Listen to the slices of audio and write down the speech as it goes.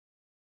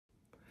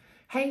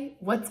Hey,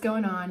 what's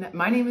going on?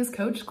 My name is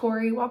Coach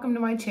Corey. Welcome to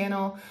my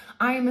channel.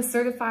 I am a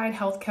certified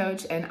health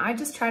coach and I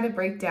just try to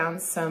break down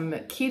some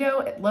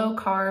keto, low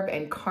carb,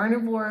 and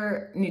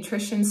carnivore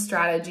nutrition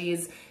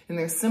strategies in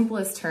their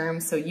simplest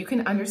terms so you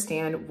can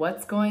understand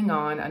what's going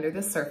on under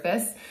the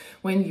surface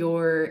when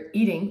you're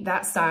eating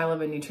that style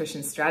of a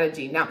nutrition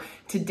strategy. Now,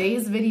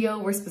 today's video,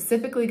 we're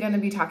specifically going to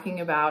be talking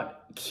about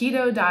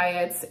keto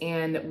diets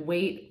and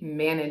weight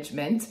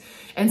management.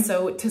 And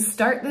so to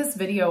start this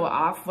video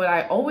off, what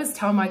I always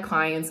tell my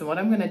clients and what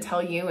I'm going to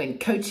tell you and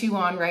coach you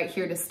on right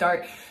here to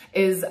start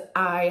is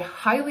I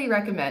highly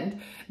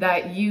recommend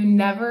that you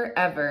never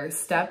ever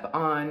step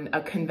on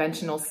a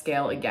conventional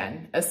scale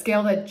again, a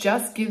scale that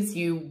just gives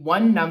you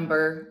one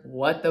number,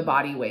 what the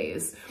body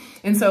weighs.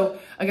 And so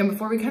again,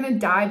 before we kind of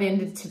dive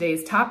into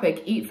today's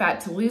topic, eat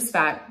fat to lose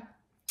fat,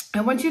 I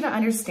want you to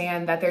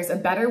understand that there's a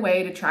better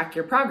way to track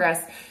your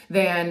progress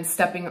than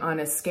stepping on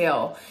a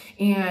scale.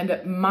 And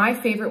my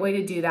favorite way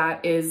to do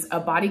that is a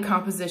body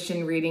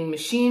composition reading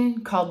machine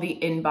called the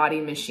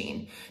InBody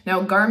machine.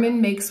 Now,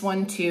 Garmin makes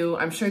one too.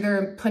 I'm sure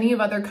there are plenty of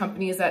other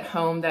companies at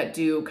home that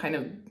do kind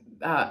of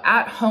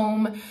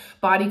at-home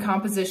body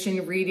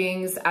composition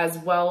readings, as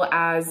well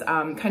as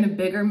kind of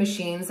bigger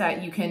machines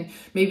that you can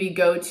maybe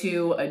go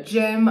to a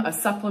gym, a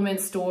supplement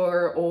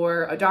store,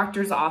 or a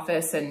doctor's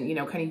office and, you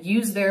know, kind of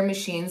use their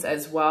machines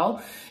as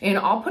well. And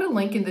I'll put a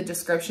link in the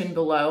description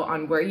below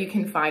on where you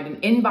can find an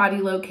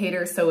InBody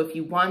locator. So if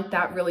you want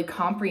that really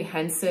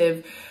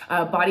comprehensive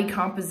body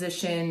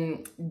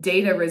composition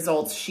data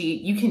results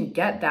sheet, you can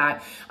get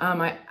that.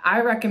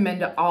 I recommend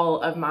to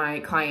all of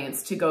my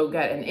clients to go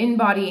get an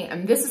InBody,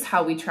 and this is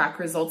how we track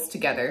results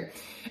together.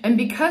 And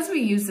because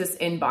we use this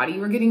InBody,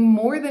 we're getting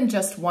more than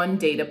just one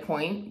data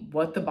point,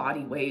 what the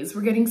body weighs.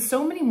 We're getting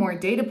so many more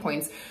data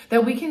points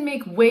that we can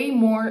make way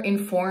more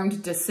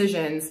informed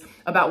decisions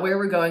about where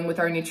we're going with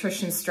our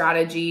nutrition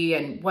strategy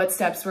and what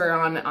steps we're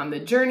on the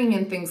journey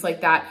and things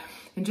like that,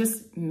 and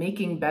just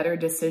making better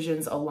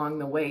decisions along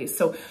the way.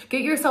 So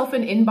get yourself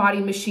an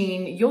InBody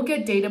machine. You'll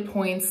get data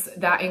points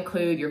that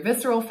include your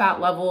visceral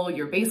fat level,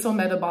 your basal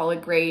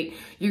metabolic rate.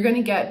 You're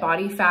gonna get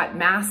body fat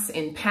mass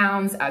in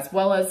pounds, as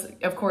well as,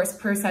 of course,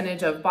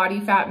 percentage of body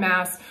fat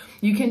mass.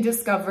 You can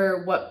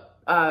discover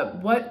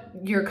what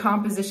your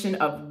composition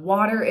of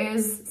water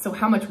is, so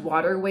how much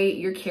water weight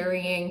you're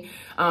carrying.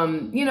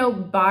 You know,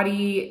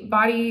 body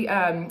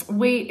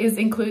weight is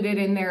included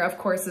in there, of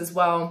course, as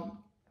well.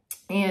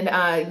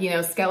 And, you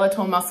know,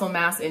 skeletal muscle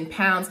mass in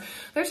pounds.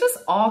 There's just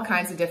all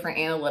kinds of different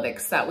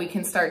analytics that we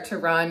can start to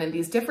run and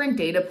these different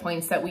data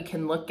points that we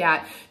can look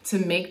at to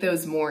make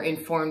those more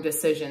informed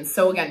decisions.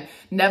 So again,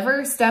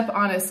 never step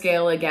on a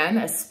scale again,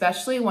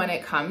 especially when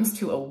it comes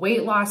to a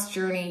weight loss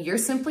journey. You're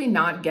simply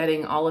not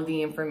getting all of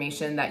the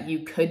information that you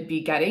could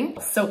be getting.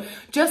 So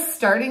just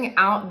starting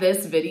out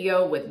this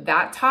video with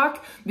that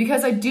talk,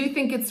 because I do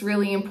think it's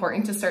really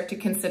important to start to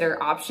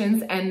consider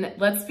options. And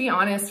let's be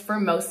honest, for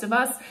most of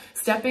us,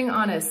 stepping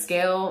on a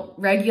scale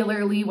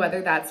regularly,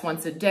 whether that's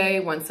once a day,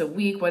 once a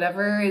week,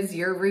 whatever is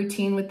your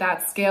routine with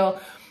that scale,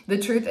 the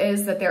truth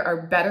is that there are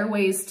better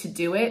ways to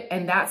do it,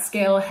 and that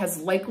scale has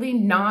likely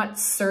not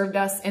served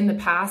us in the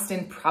past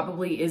and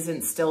probably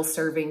isn't still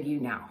serving you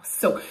now.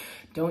 So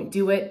don't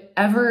do it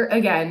ever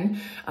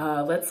again.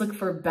 Let's look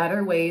for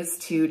better ways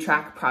to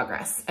track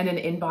progress, and an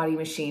InBody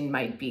machine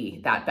might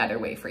be that better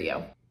way for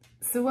you.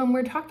 So when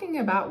we're talking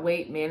about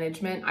weight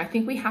management, I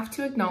think we have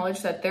to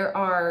acknowledge that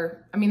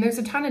there's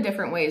a ton of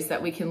different ways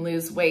that we can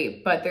lose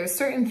weight, but there's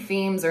certain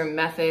themes or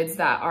methods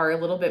that are a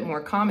little bit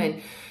more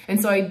common. And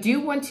so I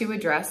do want to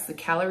address the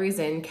calories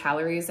in,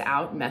 calories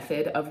out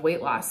method of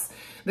weight loss.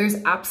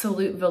 There's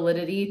absolute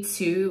validity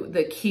to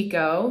the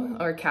KETO,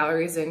 or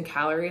calories in,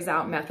 calories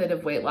out method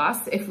of weight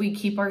loss. If we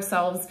keep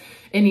ourselves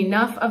in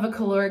enough of a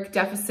caloric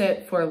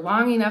deficit for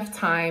long enough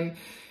time,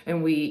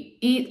 and we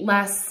eat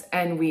less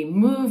and we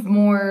move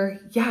more,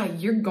 yeah,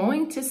 you're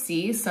going to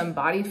see some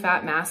body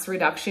fat mass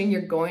reduction.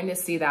 You're going to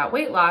see that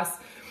weight loss,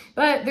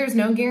 but there's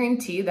no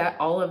guarantee that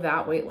all of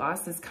that weight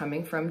loss is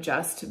coming from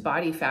just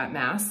body fat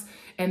mass.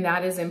 And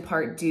that is in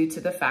part due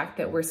to the fact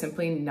that we're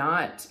simply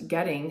not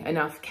getting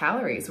enough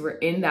calories. We're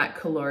in that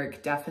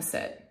caloric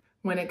deficit.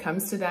 When it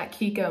comes to that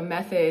keto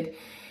method,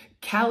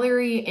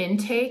 calorie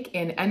intake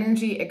and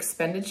energy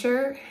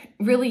expenditure,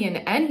 really in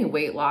any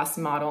weight loss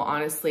model,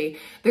 honestly,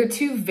 they're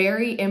two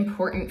very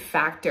important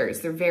factors.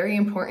 They're very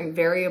important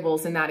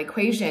variables in that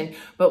equation.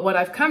 But what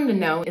I've come to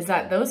know is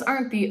that those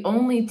aren't the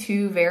only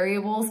two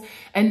variables,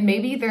 and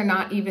maybe they're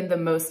not even the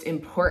most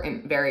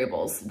important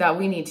variables that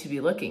we need to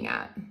be looking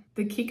at.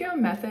 The keto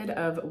method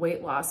of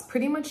weight loss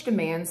pretty much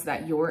demands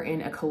that you're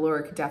in a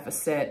caloric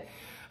deficit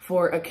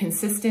for a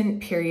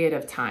consistent period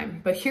of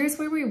time. But here's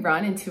where we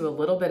run into a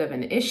little bit of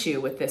an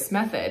issue with this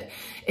method,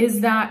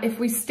 is that if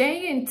we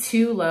stay in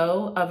too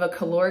low of a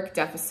caloric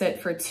deficit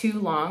for too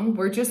long,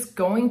 we're just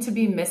going to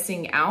be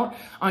missing out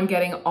on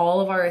getting all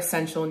of our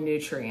essential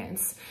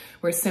nutrients.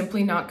 We're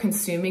simply not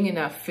consuming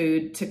enough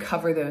food to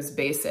cover those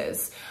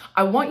bases.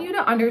 I want you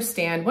to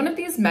understand one of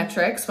these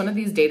metrics, one of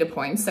these data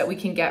points that we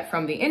can get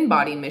from the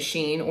InBody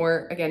machine,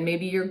 or again,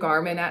 maybe your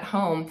Garmin at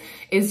home,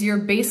 is your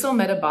basal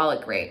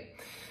metabolic rate.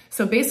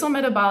 So basal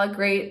metabolic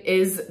rate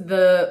is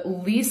the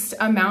least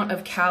amount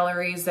of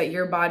calories that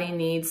your body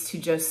needs to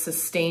just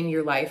sustain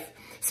your life.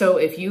 So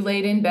if you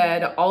laid in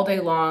bed all day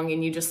long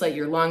and you just let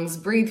your lungs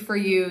breathe for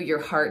you,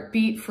 your heart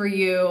beat for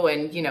you,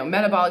 and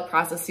metabolic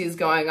processes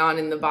going on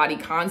in the body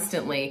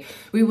constantly,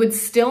 we would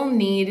still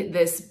need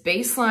this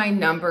baseline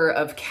number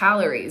of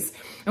calories.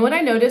 And what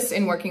I noticed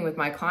in working with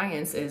my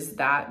clients is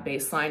that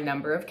baseline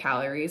number of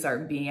calories, our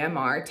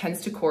BMR,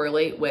 tends to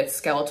correlate with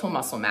skeletal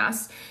muscle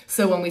mass.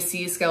 So when we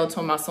see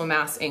skeletal muscle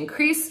mass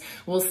increase,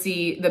 we'll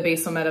see the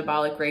basal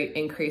metabolic rate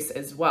increase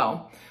as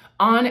well.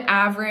 On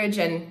average,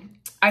 and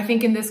I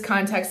think in this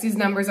context, these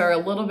numbers are a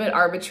little bit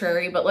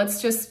arbitrary, but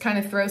let's just kind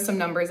of throw some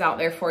numbers out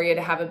there for you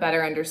to have a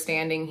better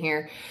understanding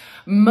here.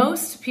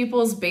 Most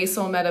people's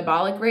basal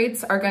metabolic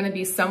rates are going to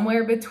be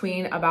somewhere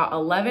between about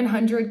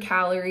 1,100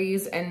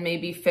 calories and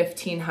maybe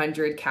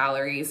 1,500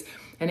 calories.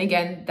 And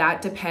again,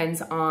 that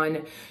depends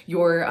on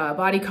your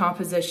body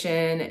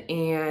composition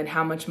and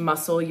how much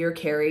muscle you're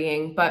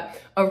carrying, but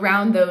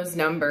around those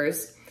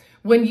numbers.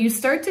 When you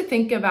start to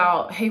think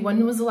about, hey,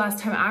 when was the last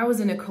time I was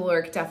in a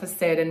caloric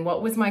deficit and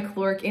what was my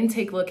caloric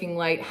intake looking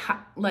like, how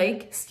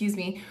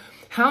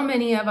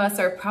many of us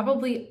are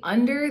probably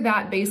under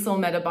that basal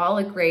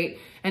metabolic rate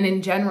and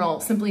in general,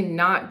 simply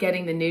not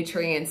getting the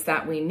nutrients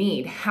that we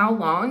need? How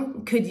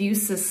long could you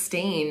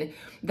sustain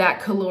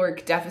that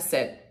caloric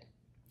deficit?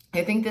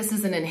 I think this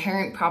is an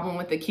inherent problem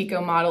with the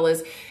Kiko model,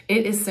 is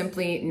it is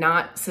simply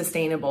not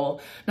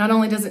sustainable. Not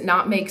only does it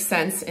not make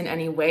sense in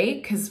any way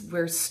because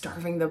we're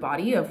starving the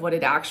body of what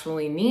it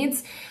actually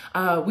needs,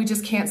 we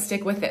just can't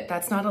stick with it.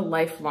 That's not a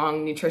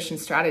lifelong nutrition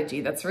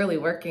strategy that's really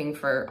working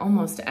for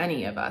almost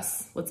any of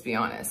us, let's be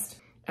honest.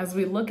 As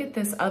we look at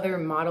this other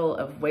model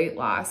of weight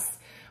loss,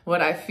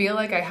 what I feel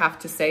like I have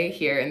to say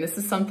here, and this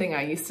is something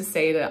I used to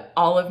say to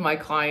all of my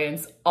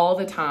clients all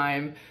the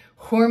time,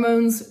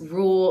 hormones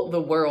rule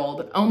the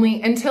world.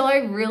 Only until I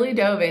really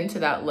dove into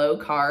that low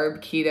carb,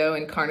 keto,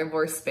 and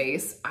carnivore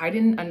space, I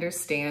didn't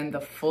understand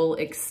the full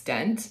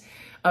extent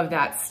of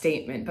that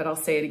statement. But I'll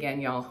say it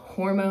again, y'all.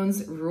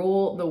 Hormones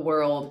rule the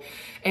world.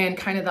 And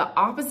kind of the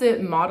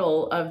opposite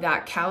model of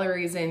that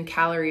calories in,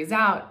 calories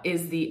out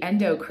is the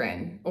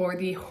endocrine or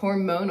the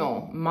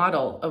hormonal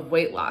model of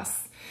weight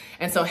loss.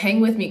 And so hang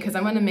with me because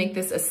I'm going to make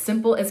this as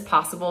simple as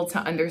possible to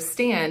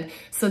understand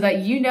so that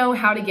you know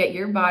how to get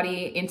your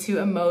body into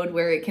a mode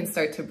where it can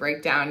start to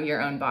break down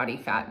your own body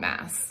fat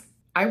mass.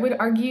 I would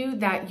argue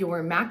that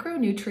your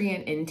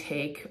macronutrient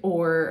intake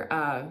or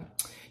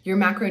your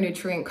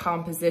macronutrient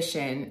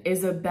composition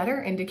is a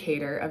better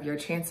indicator of your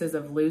chances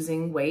of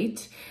losing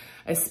weight,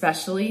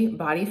 especially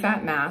body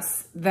fat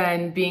mass,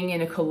 than being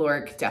in a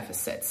caloric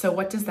deficit. So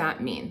what does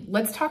that mean?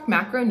 Let's talk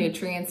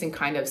macronutrients and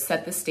kind of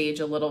set the stage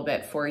a little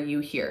bit for you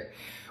here.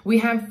 We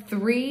have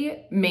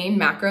three main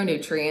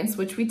macronutrients,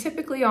 which we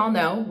typically all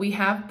know. We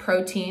have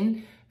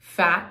protein,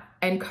 fat,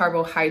 and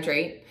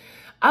carbohydrate.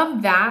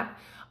 Of that,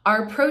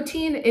 our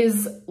protein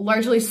is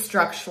largely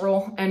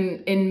structural,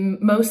 and in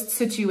most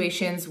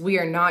situations, we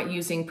are not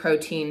using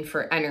protein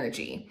for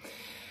energy.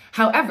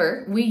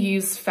 However, we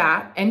use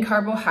fat and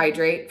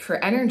carbohydrate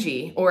for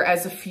energy or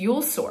as a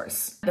fuel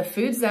source. The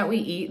foods that we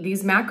eat,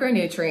 these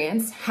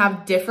macronutrients,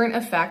 have different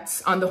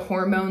effects on the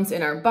hormones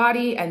in our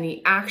body and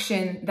the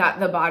action that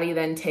the body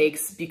then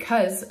takes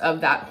because of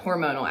that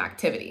hormonal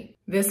activity.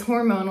 This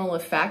hormonal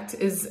effect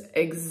is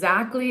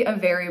exactly a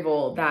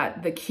variable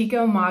that the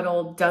Kiko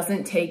model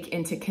doesn't take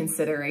into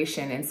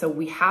consideration. And so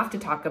we have to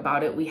talk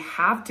about it. We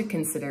have to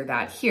consider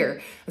that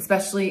here,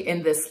 especially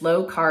in this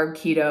low carb,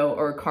 keto,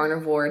 or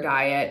carnivore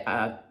diet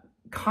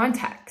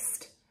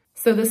context.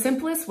 So the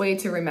simplest way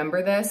to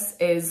remember this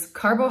is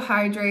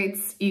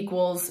carbohydrates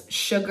equals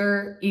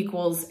sugar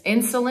equals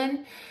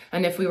insulin.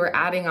 And if we were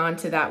adding on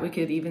to that, we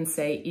could even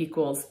say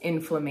equals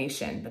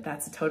inflammation, but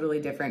that's a totally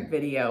different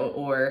video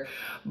or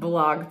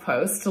blog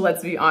post,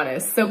 let's be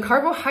honest. So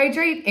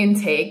carbohydrate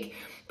intake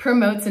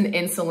promotes an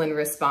insulin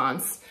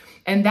response,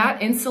 and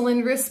that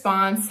insulin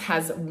response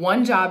has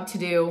one job to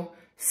do: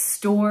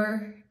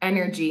 store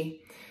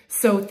energy.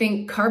 So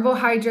think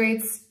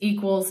carbohydrates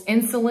equals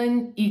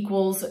insulin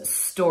equals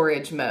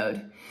storage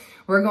mode.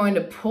 We're going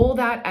to pull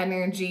that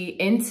energy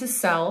into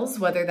cells,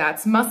 whether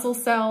that's muscle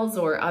cells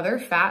or other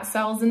fat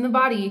cells in the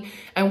body,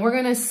 and we're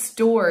going to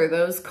store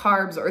those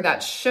carbs or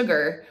that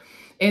sugar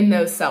in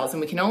those cells.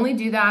 And we can only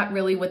do that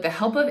really with the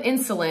help of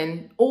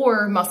insulin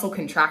or muscle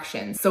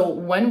contraction. So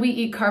when we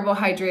eat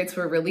carbohydrates,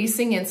 we're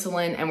releasing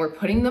insulin and we're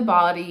putting the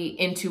body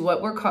into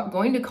what we're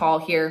going to call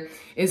here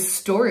is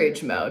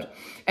storage mode.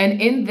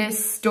 And in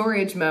this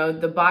storage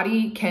mode, the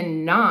body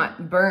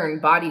cannot burn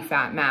body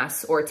fat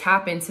mass or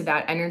tap into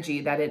that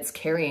energy that it's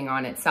carrying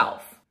on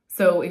itself.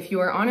 So if you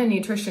are on a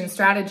nutrition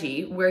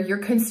strategy where you're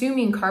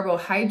consuming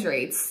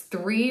carbohydrates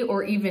 3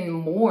 or even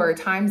more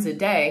times a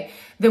day,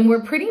 then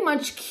we're pretty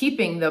much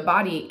keeping the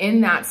body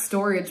in that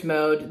storage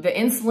mode. The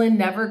insulin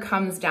never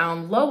comes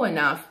down low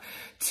enough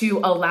to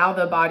allow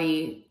the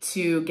body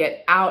to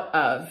get out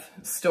of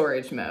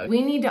storage mode.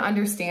 We need to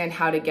understand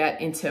how to get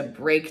into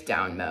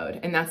breakdown mode.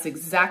 And that's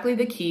exactly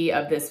the key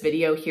of this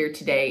video here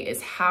today,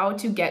 is how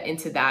to get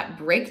into that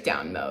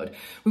breakdown mode.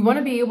 We want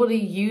to be able to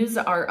use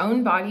our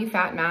own body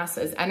fat mass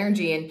as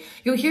energy. And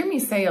you'll hear me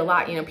say a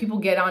lot, people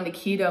get onto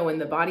keto and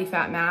the body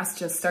fat mass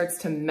just starts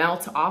to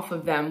melt off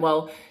of them.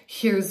 Well,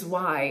 here's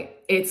why.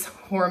 It's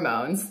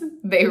hormones.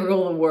 They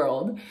rule the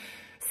world.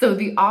 So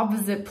the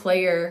opposite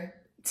player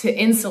to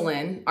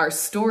insulin, our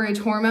storage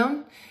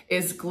hormone,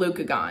 is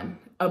glucagon,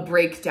 a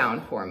breakdown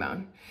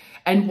hormone.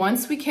 And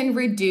once we can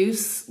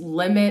reduce,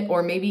 limit,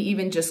 or maybe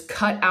even just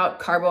cut out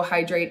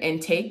carbohydrate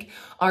intake,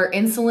 our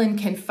insulin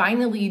can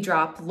finally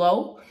drop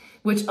low,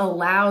 which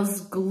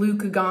allows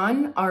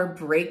glucagon, our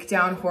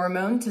breakdown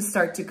hormone, to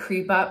start to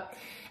creep up.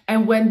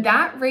 And when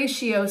that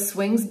ratio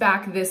swings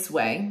back this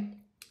way,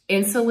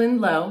 insulin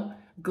low,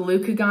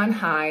 glucagon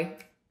high,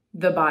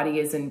 the body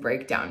is in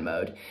breakdown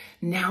mode.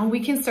 Now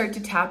we can start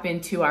to tap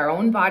into our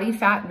own body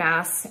fat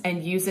mass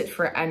and use it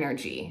for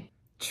energy.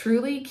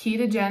 Truly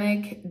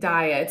ketogenic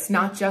diets,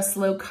 not just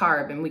low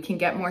carb, and we can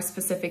get more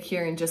specific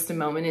here in just a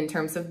moment in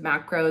terms of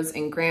macros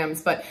and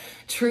grams, but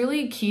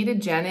truly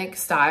ketogenic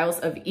styles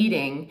of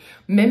eating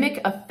mimic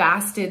a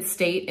fasted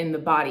state in the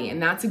body.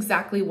 And that's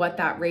exactly what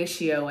that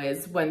ratio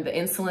is when the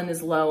insulin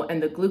is low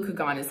and the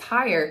glucagon is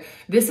higher.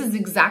 This is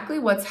exactly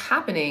what's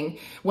happening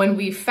when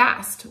we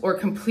fast or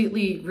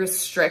completely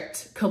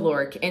restrict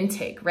caloric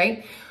intake,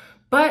 right?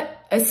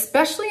 But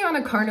especially on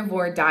a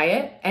carnivore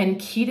diet and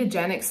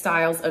ketogenic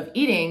styles of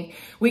eating,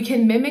 we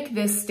can mimic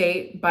this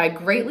state by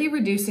greatly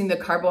reducing the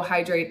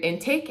carbohydrate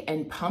intake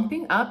and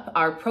pumping up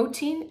our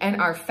protein and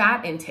our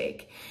fat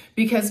intake.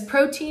 Because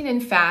protein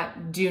and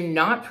fat do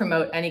not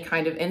promote any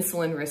kind of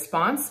insulin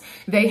response.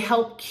 They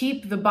help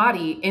keep the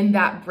body in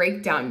that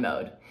breakdown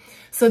mode.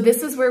 So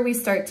this is where we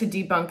start to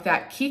debunk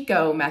that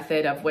keto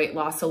method of weight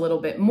loss a little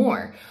bit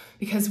more,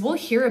 because we'll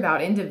hear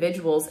about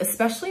individuals,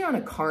 especially on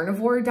a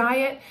carnivore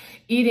diet,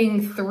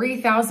 eating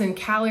 3,000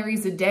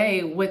 calories a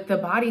day with the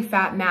body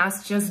fat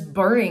mass just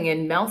burning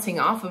and melting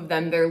off of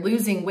them. They're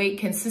losing weight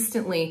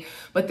consistently,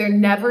 but they're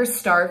never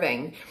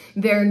starving.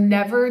 They're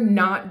never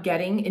not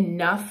getting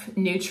enough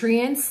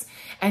nutrients.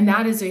 And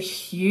that is a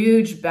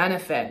huge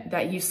benefit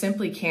that you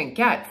simply can't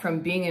get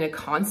from being in a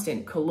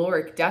constant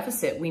caloric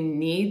deficit. We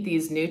need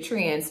these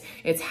nutrients.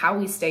 It's how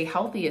we stay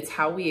healthy. It's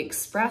how we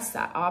express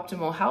that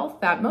optimal health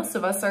that most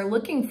of us are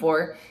looking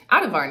for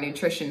out of our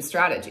nutrition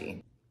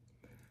strategy.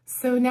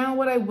 So now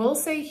what I will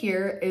say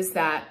here is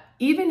that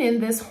even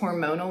in this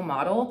hormonal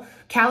model,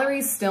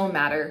 calories still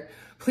matter.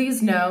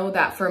 Please know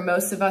that for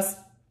most of us,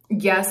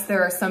 yes,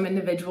 there are some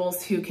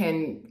individuals who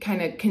can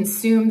kind of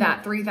consume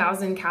that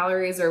 3,000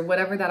 calories or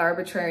whatever that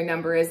arbitrary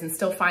number is and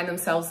still find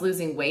themselves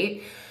losing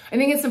weight. I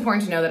think it's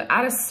important to know that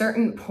at a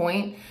certain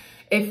point,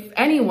 if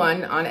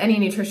anyone on any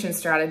nutrition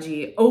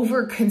strategy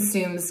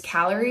overconsumes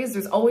calories,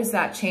 there's always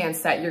that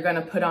chance that you're going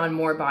to put on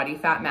more body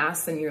fat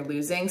mass than you're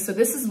losing. So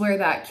this is where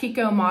that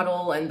keto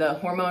model and the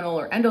hormonal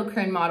or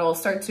endocrine model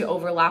start to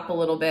overlap a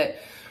little bit.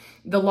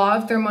 The law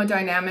of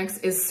thermodynamics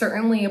is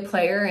certainly a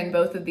player in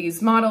both of these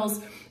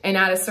models. And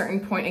at a certain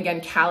point, again,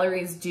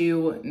 calories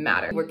do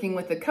matter. Working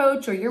with a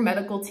coach or your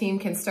medical team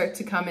can start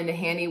to come into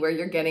handy where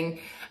you're getting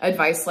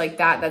advice like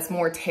that that's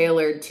more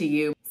tailored to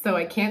you. So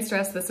I can't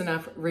stress this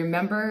enough.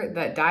 Remember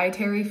that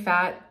dietary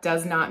fat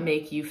does not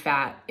make you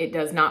fat. It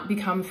does not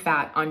become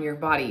fat on your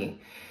body.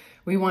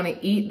 We want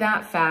to eat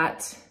that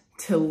fat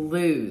to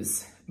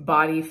lose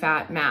body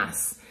fat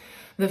mass.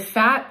 The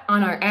fat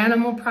on our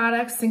animal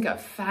products, think a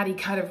fatty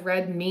cut of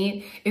red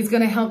meat, is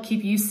going to help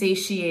keep you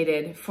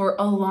satiated for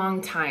a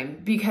long time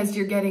because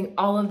you're getting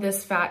all of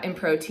this fat and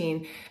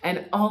protein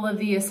and all of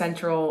the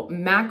essential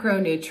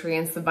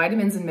macronutrients, the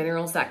vitamins and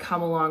minerals that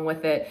come along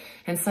with it.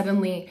 And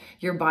suddenly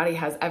your body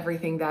has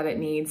everything that it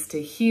needs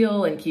to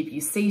heal and keep you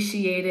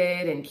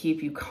satiated and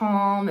keep you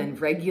calm and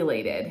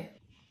regulated.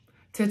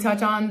 To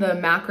touch on the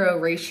macro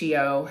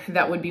ratio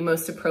that would be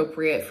most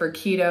appropriate for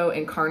keto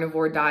and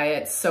carnivore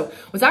diets. So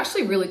what's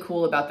actually really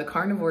cool about the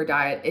carnivore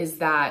diet is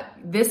that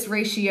this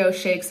ratio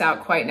shakes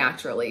out quite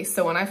naturally.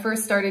 So when I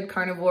first started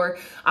carnivore,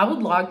 I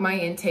would log my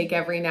intake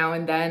every now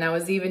and then. I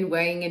was even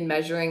weighing and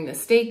measuring the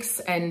steaks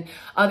and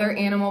other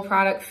animal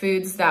product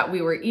foods that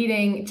we were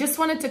eating. Just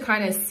wanted to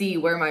kind of see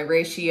where my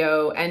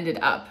ratio ended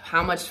up.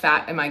 How much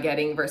fat am I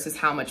getting versus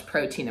how much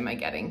protein am I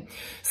getting?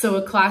 So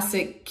a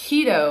classic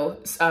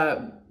keto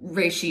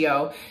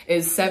ratio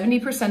is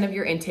 70% of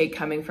your intake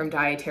coming from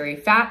dietary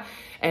fat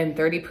and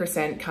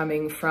 30%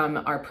 coming from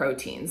our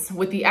proteins,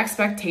 with the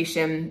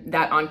expectation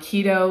that on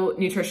keto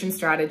nutrition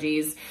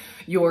strategies,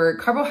 your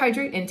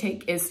carbohydrate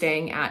intake is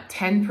staying at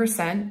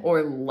 10%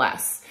 or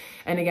less.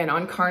 And again,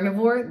 on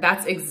carnivore,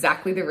 that's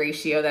exactly the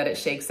ratio that it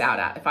shakes out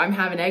at. If I'm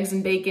having eggs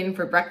and bacon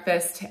for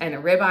breakfast and a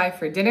ribeye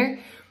for dinner,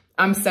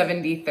 I'm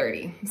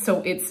 70-30.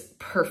 So it's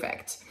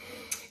perfect.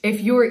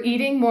 If you're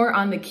eating more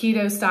on the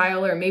keto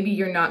style, or maybe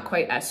you're not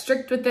quite as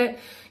strict with it,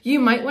 you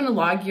might want to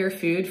log your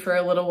food for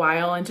a little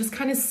while and just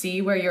kind of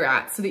see where you're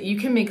at so that you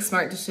can make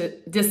smart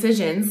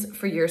decisions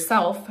for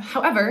yourself.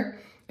 However,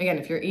 again,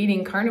 if you're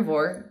eating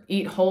carnivore,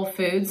 eat whole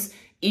foods,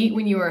 eat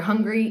when you are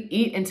hungry,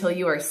 eat until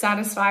you are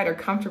satisfied or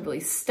comfortably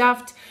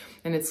stuffed,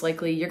 and it's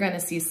likely you're going to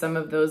see some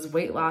of those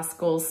weight loss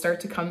goals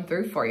start to come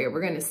through for you.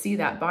 We're going to see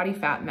that body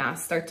fat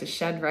mass start to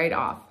shed right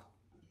off.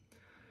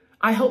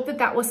 I hope that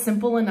that was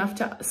simple enough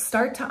to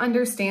start to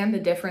understand the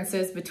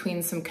differences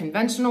between some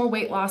conventional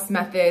weight loss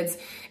methods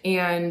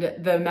and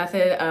the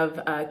method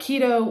of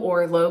keto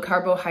or low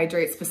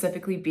carbohydrate,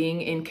 specifically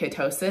being in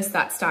ketosis,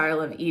 that style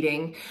of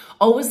eating.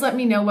 Always let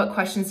me know what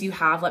questions you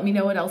have. Let me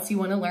know what else you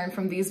want to learn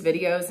from these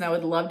videos, and I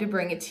would love to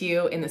bring it to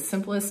you in the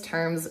simplest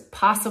terms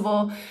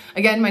possible.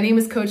 Again, my name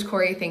is Coach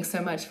Corey. Thanks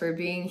so much for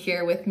being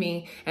here with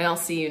me, and I'll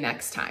see you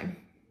next time.